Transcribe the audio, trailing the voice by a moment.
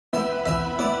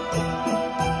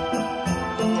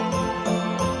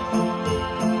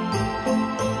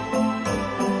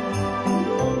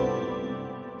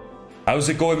How's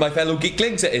it going, my fellow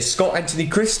geeklings? It is Scott Anthony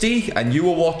Christie, and you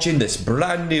are watching this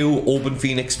brand new Auburn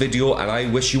Phoenix video, and I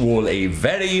wish you all a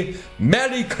very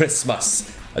Merry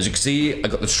Christmas. As you can see, I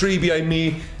got the tree behind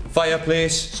me,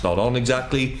 fireplace, it's not on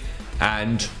exactly,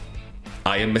 and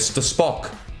I am Mr.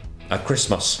 Spock at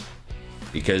Christmas.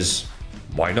 Because,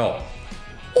 why not?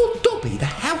 Or Dobby the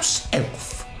house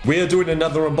elf. We're doing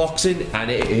another unboxing,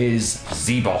 and it is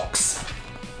Zbox.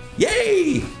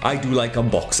 Yay! I do like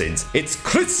unboxings. It's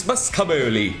Christmas come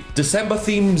early. December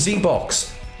theme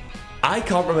Zbox. I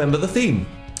can't remember the theme.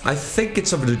 I think it's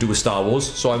something to do with Star Wars,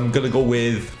 so I'm gonna go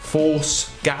with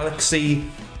Force, Galaxy,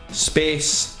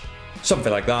 Space,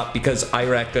 something like that, because I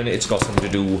reckon it's got something to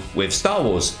do with Star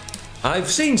Wars. I've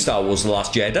seen Star Wars The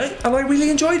Last Jedi, and I really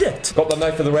enjoyed it. Got the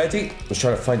knife at the ready. I was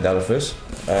trying to find that at first.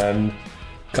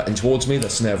 Cutting towards me,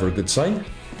 that's never a good sign.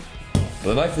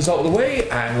 The knife is out of the way,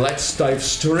 and let's dive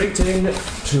straight in to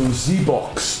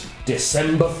Zbox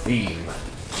December theme.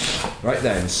 Right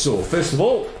then, so first of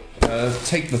all,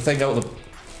 take the thing out of the...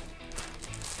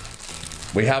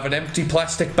 We have an empty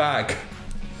plastic bag.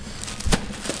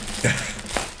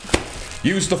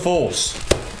 Use the force.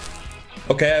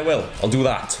 Okay, I will. I'll do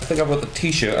that. I think I've got the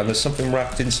t-shirt and there's something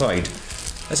wrapped inside.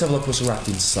 Let's have a look what's wrapped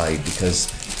inside, because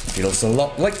it feels a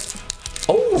lot like...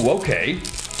 Oh, okay.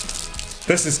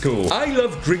 This is cool. I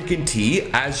love drinking tea,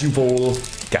 as you've all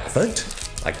gathered,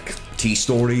 like tea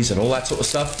stories and all that sort of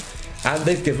stuff, and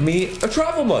they've given me a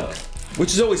travel mug,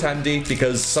 which is always handy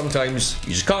because sometimes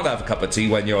you just can't have a cup of tea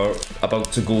when you're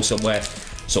about to go somewhere,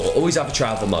 so always have a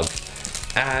travel mug.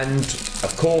 And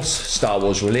of course, Star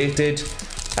Wars related.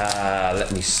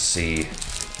 Let me see.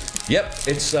 Yep,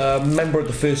 it's a member of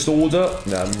the First Order.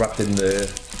 I'm wrapped in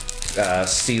the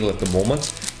seal at the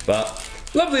moment, but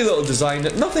lovely little design.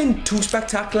 Nothing too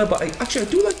spectacular, but I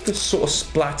do like the sort of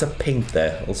splatter paint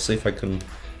there. I'll see if I can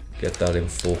get that in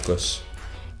focus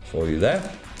for you there.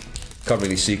 Can't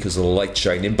really see because of the light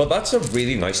shining, but that's a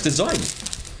really nice design.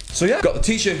 So yeah, got the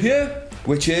t-shirt here,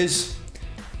 which is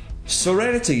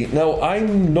Serenity. Now,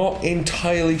 I'm not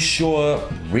entirely sure.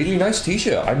 Really nice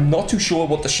t-shirt. I'm not too sure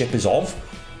what the ship is of.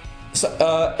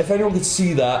 So, if anyone could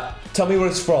see that, tell me where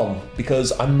it's from,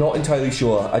 because I'm not entirely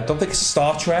sure. I don't think it's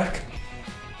Star Trek.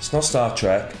 It's not Star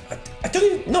Trek. I don't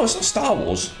even... No, it's not Star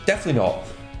Wars. Definitely not.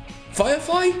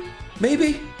 Firefly?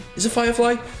 Maybe? Is it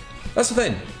Firefly? That's the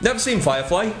thing. Never seen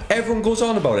Firefly. Everyone goes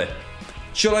on about it.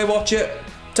 Should I watch it?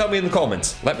 Tell me in the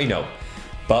comments. Let me know.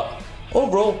 But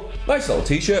overall, nice little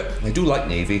t-shirt. I do like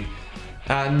navy.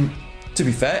 And to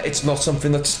be fair, it's not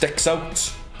something that sticks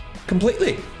out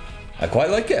completely. I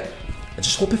quite like it. I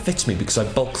just hope it fits me because I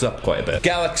bulked up quite a bit.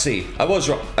 Galaxy. I was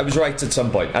right at some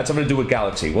point. It had something to do with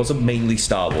Galaxy. It wasn't mainly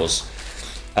Star Wars.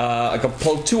 I got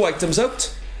pulled 2 items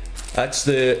out. That's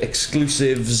the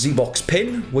exclusive Zbox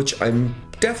pin, which I'm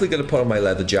definitely going to put on my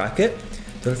leather jacket.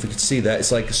 Don't know if you can see that.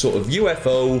 It's like a sort of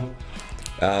UFO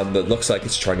that looks like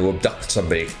it's trying to abduct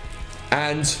somebody.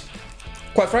 And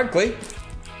quite frankly,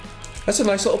 that's a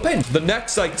nice little pin. The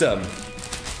next item,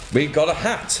 we got a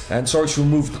hat. And sorry to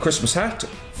remove the Christmas hat.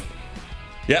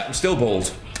 Yeah, I'm still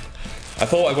bald. I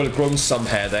thought I would have grown some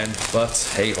hair then, but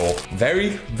hey ho. Very,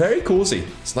 very cozy.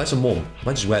 It's nice and warm.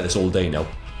 Might just wear this all day now.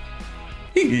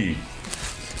 Hee.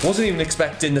 Wasn't even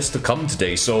expecting this to come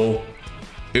today, so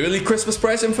early Christmas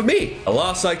present for me. The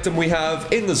last item we have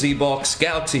in the Zbox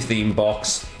Galaxy theme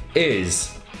box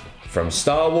is from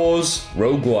Star Wars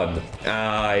Rogue One.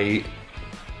 I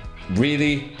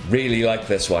really, really like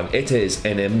this one. It is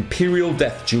an Imperial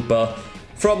Death Trooper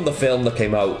from the film that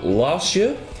came out last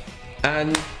year,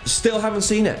 and still haven't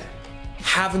seen it.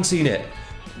 Haven't seen it.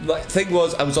 Like, thing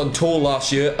was, I was on tour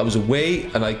last year, I was away,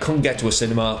 and I couldn't get to a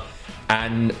cinema,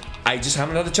 and I just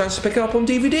haven't had a chance to pick it up on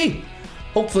DVD.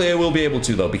 Hopefully I will be able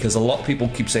to though, because a lot of people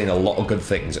keep saying a lot of good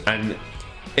things, and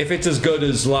if it's as good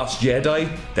as Last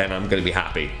Jedi, then I'm gonna be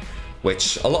happy.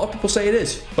 Which a lot of people say it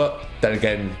is, but then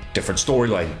again, different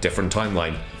storyline, different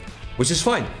timeline, which is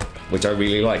fine. Which I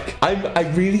really like. I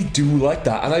really do like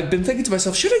that, and I've been thinking to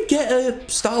myself, should I get a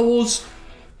Star Wars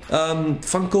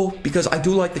Funko? Because I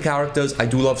do like the characters, I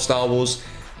do love Star Wars.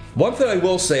 One thing I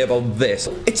will say about this,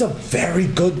 it's a very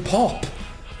good pop.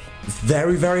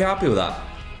 Very, very happy with that.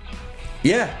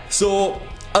 Yeah, so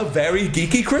a very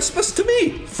geeky Christmas to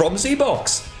me from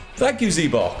Zbox. Thank you,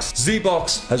 Zbox.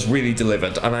 Zbox has really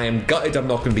delivered, and I am gutted I'm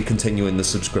not going to be continuing the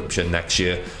subscription next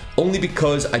year, only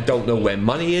because I don't know where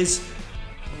money is.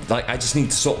 Like, I just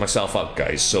need to sort myself out,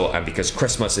 guys. So, and because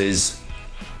Christmas is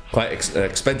quite an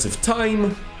expensive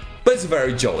time, but it's a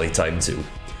very jolly time too.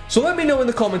 So let me know in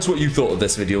the comments what you thought of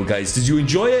this video, guys. Did you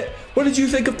enjoy it? What did you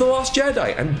think of The Last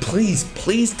Jedi? And please,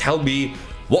 please tell me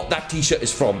what that t-shirt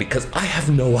is from, because I have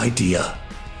no idea.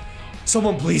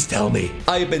 Someone please tell me.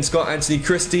 I've been Scott Anthony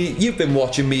Christie. You've been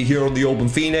watching me here on the Auburn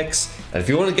Phoenix. And if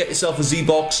you want to get yourself a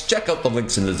Zbox, check out the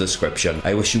links in the description.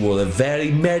 I wish you all a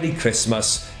very Merry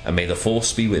Christmas and may the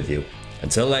Force be with you.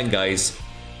 Until then, guys,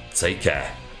 take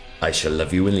care. I shall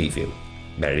love you and leave you.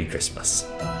 Merry Christmas.